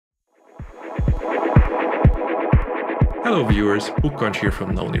Hello viewers, Bookcrunch here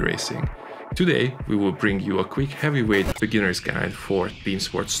from Noni Racing. Today we will bring you a quick heavyweight beginner's guide for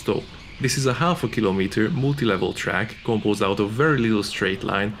TeamSport Stoke. This is a half a kilometer multi-level track composed out of very little straight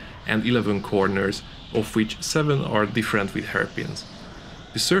line and 11 corners, of which 7 are different with hairpins.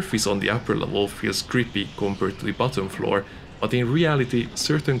 The surface on the upper level feels grippy compared to the bottom floor, but in reality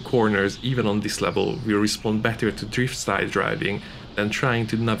certain corners even on this level will respond better to drift style driving than trying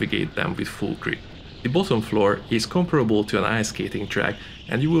to navigate them with full grip. The bottom floor is comparable to an ice skating track,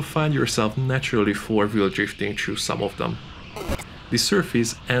 and you will find yourself naturally four-wheel drifting through some of them. The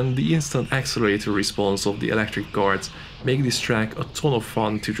surface and the instant accelerator response of the electric karts make this track a ton of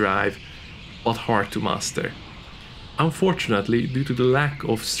fun to drive, but hard to master. Unfortunately, due to the lack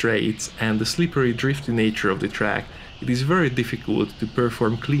of straights and the slippery drifty nature of the track, it is very difficult to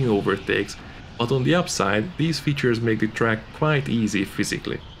perform clean overtakes, but on the upside, these features make the track quite easy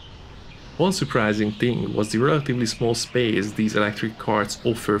physically. One surprising thing was the relatively small space these electric karts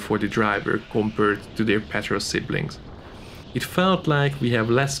offer for the driver compared to their petrol siblings. It felt like we have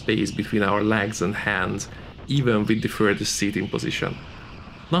less space between our legs and hands, even with the furthest seating position.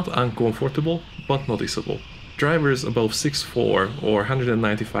 Not uncomfortable, but noticeable. Drivers above 6'4" or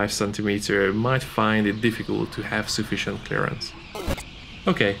 195 cm might find it difficult to have sufficient clearance.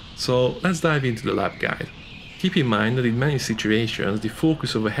 Okay, so let's dive into the lap guide. Keep in mind that in many situations the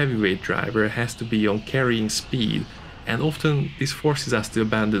focus of a heavyweight driver has to be on carrying speed, and often this forces us to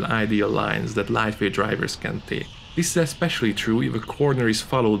abandon ideal lines that lightweight drivers can take. This is especially true if a corner is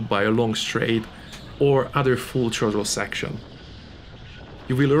followed by a long straight or other full throttle section.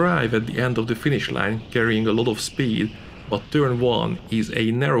 You will arrive at the end of the finish line carrying a lot of speed, but turn 1 is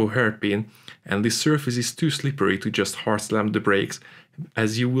a narrow hairpin and the surface is too slippery to just hard slam the brakes,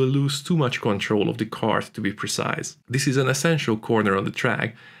 as you will lose too much control of the kart to be precise. This is an essential corner on the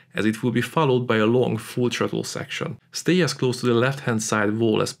track, as it will be followed by a long full throttle section. Stay as close to the left hand side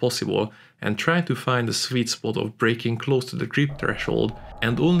wall as possible and try to find the sweet spot of braking close to the grip threshold,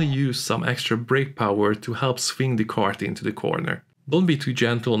 and only use some extra brake power to help swing the kart into the corner. Don't be too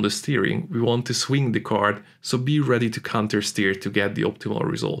gentle on the steering, we want to swing the kart, so be ready to counter steer to get the optimal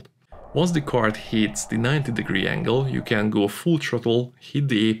result. Once the kart hits the 90-degree angle, you can go full throttle, hit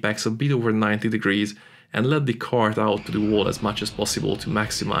the apex a bit over 90 degrees, and let the kart out to the wall as much as possible to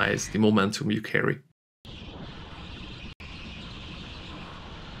maximize the momentum you carry.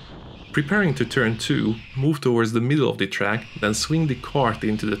 Preparing to turn 2, move towards the middle of the track, then swing the kart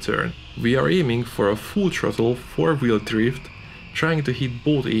into the turn. We are aiming for a full throttle, four-wheel drift, trying to hit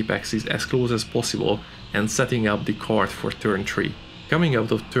both apexes as close as possible and setting up the kart for turn 3. Coming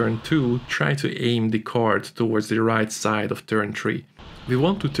out of turn 2, try to aim the kart towards the right side of turn 3. We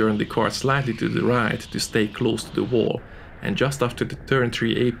want to turn the kart slightly to the right to stay close to the wall, and just after the turn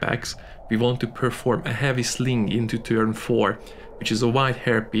 3 apex, we want to perform a heavy sling into turn 4, which is a wide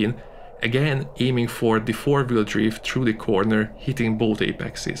hairpin, again aiming for the four-wheel drift through the corner, hitting both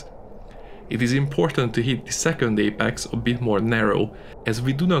apexes. It is important to hit the second apex a bit more narrow, as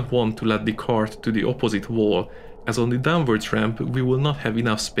we do not want to let the kart to the opposite wall, as on the downwards ramp we will not have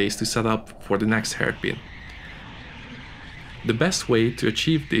enough space to set up for the next hairpin. The best way to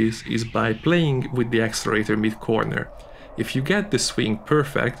achieve this is by playing with the accelerator mid-corner. If you get the swing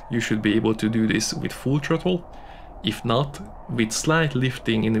perfect, you should be able to do this with full throttle. If not, with slight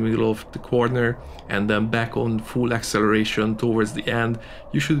lifting in the middle of the corner and then back on full acceleration towards the end,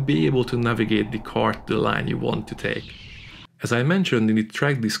 you should be able to navigate the kart to the line you want to take. As I mentioned in the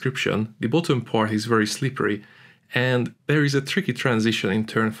track description, the bottom part is very slippery, and there is a tricky transition in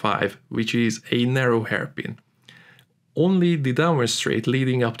turn 5, which is a narrow hairpin. Only the downward straight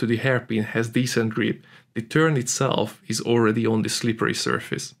leading up to the hairpin has decent grip, the turn itself is already on the slippery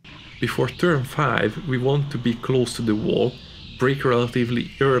surface. Before turn 5, we want to be close to the wall, brake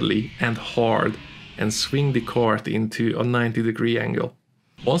relatively early and hard, and swing the kart into a 90-degree angle.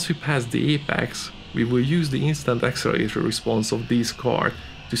 Once we pass the apex, we will use the instant accelerator response of this kart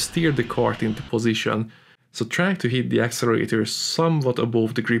to steer the kart into position, so try to hit the accelerator somewhat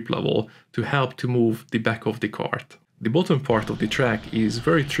above the grip level to help to move the back of the kart. The bottom part of the track is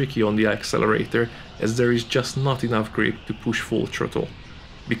very tricky on the accelerator, as there is just not enough grip to push full throttle.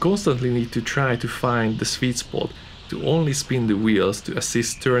 We constantly need to try to find the sweet spot to only spin the wheels to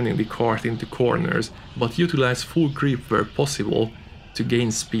assist turning the kart into corners, but utilize full grip where possible to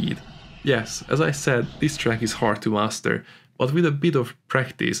gain speed. Yes, as I said, this track is hard to master, but with a bit of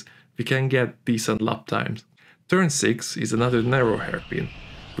practice we can get decent lap times. Turn 6 is another narrow hairpin,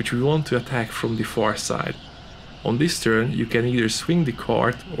 which we want to attack from the far side. On this turn you can either swing the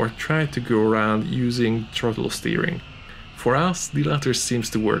kart or try to go around using throttle steering. For us, the latter seems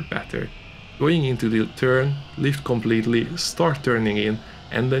to work better. Going into the turn, lift completely, start turning in,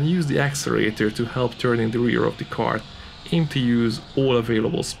 and then use the accelerator to help turn in the rear of the kart. Aim to use all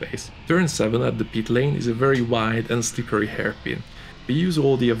available space. Turn 7 at the pit lane is a very wide and slippery hairpin. We use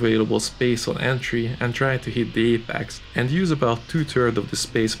all the available space on entry and try to hit the apex, and use about 2/3 of the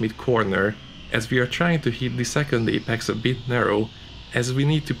space mid-corner, as we are trying to hit the second apex a bit narrow, as we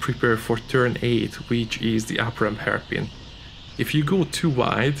need to prepare for turn 8, which is the up-ramp hairpin. If you go too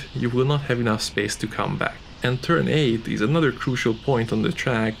wide, you will not have enough space to come back. And turn 8 is another crucial point on the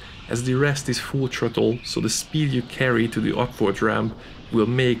track, as the rest is full throttle, so the speed you carry to the upward ramp will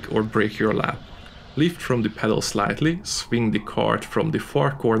make or break your lap. Lift from the pedal slightly, swing the kart from the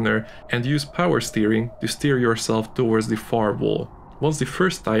far corner, and use power steering to steer yourself towards the far wall. Once the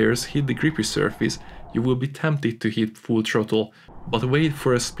first tires hit the grippy surface, you will be tempted to hit full throttle, but wait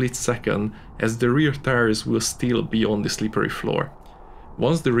for a split second, as the rear tires will still be on the slippery floor.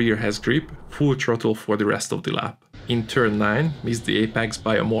 Once the rear has grip, full throttle for the rest of the lap. In turn 9, miss the apex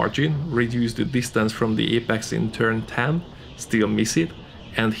by a margin, reduce the distance from the apex in turn 10, still miss it,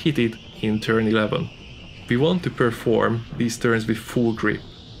 and hit it in turn 11. We want to perform these turns with full grip.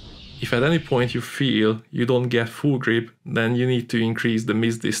 If at any point you feel you don't get full grip, then you need to increase the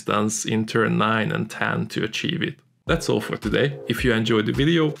miss distance in turn 9 and 10 to achieve it. That's all for today. If you enjoyed the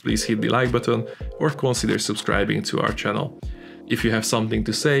video, please hit the like button or consider subscribing to our channel. If you have something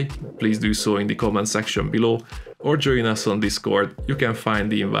to say, please do so in the comment section below or join us on Discord. You can find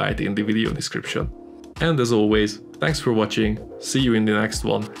the invite in the video description. And as always, thanks for watching, see you in the next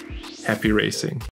one, happy racing!